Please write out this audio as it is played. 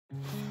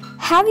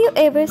Have you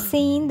ever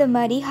seen the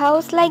muddy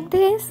house like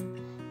this?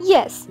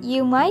 Yes,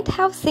 you might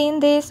have seen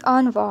this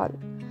on wall.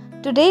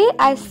 Today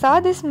I saw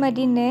this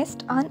muddy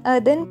nest on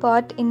earthen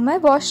pot in my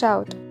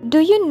washout. Do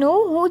you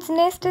know whose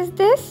nest is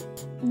this?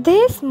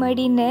 This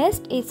muddy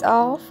nest is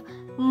of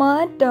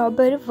mud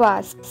dauber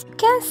wasps. You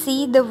can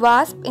see the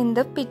wasp in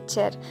the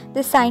picture.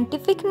 The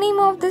scientific name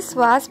of this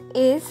wasp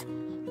is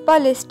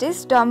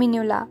Polistis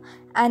dominula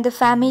and the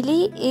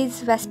family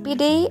is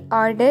Waspidae,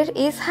 order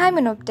is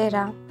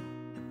Hymenoptera.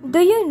 Do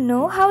you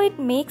know how it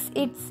makes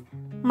its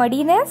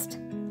muddy nest?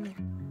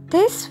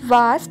 This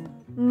wasp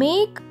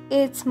makes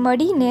its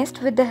muddy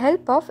nest with the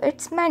help of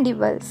its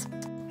mandibles.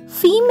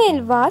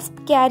 Female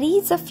wasp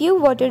carries a few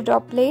water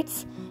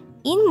droplets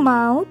in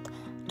mouth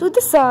to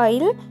the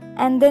soil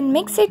and then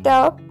mix it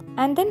up,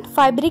 and then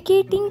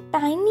fabricating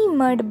tiny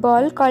mud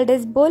ball called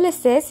as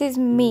boluses is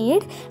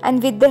made,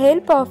 and with the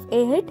help of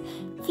it,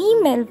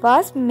 female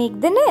wasp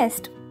make the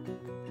nest.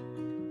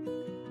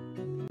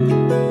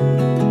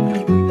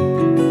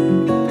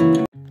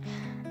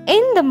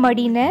 In the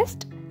muddy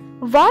nest,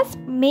 wasps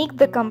make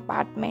the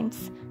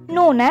compartments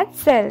known as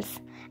cells,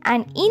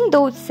 and in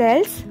those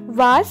cells,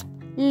 wasps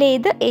lay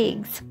the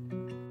eggs.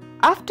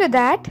 After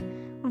that,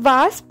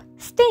 wasps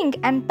sting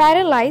and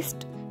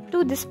paralyzed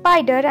to the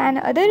spider and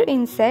other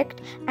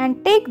insect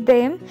and take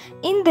them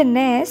in the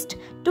nest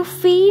to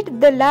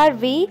feed the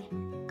larvae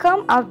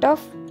come out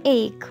of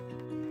egg.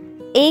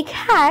 Egg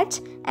hatch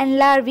and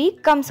larvae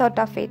comes out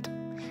of it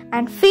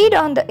and feed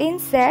on the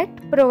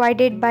insect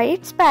provided by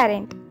its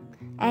parent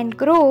and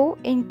grow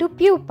into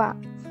pupa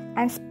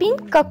and spin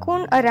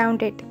cocoon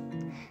around it.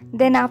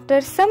 Then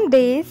after some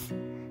days,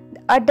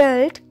 the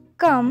adult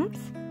comes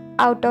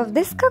out of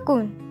this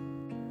cocoon.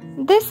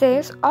 This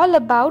is all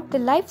about the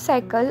life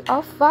cycle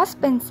of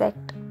wasp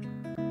insect.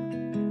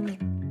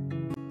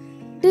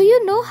 Do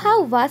you know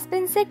how wasp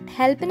insect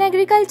help in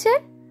agriculture?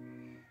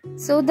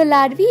 So the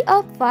larvae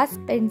of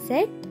wasp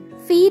insect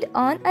feed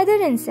on other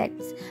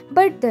insects,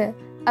 but the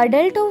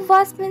adult of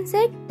wasp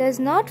insect does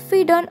not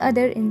feed on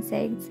other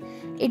insects.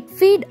 It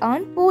feeds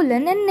on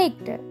pollen and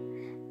nectar,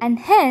 and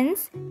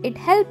hence it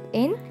helps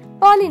in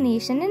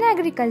pollination in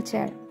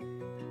agriculture.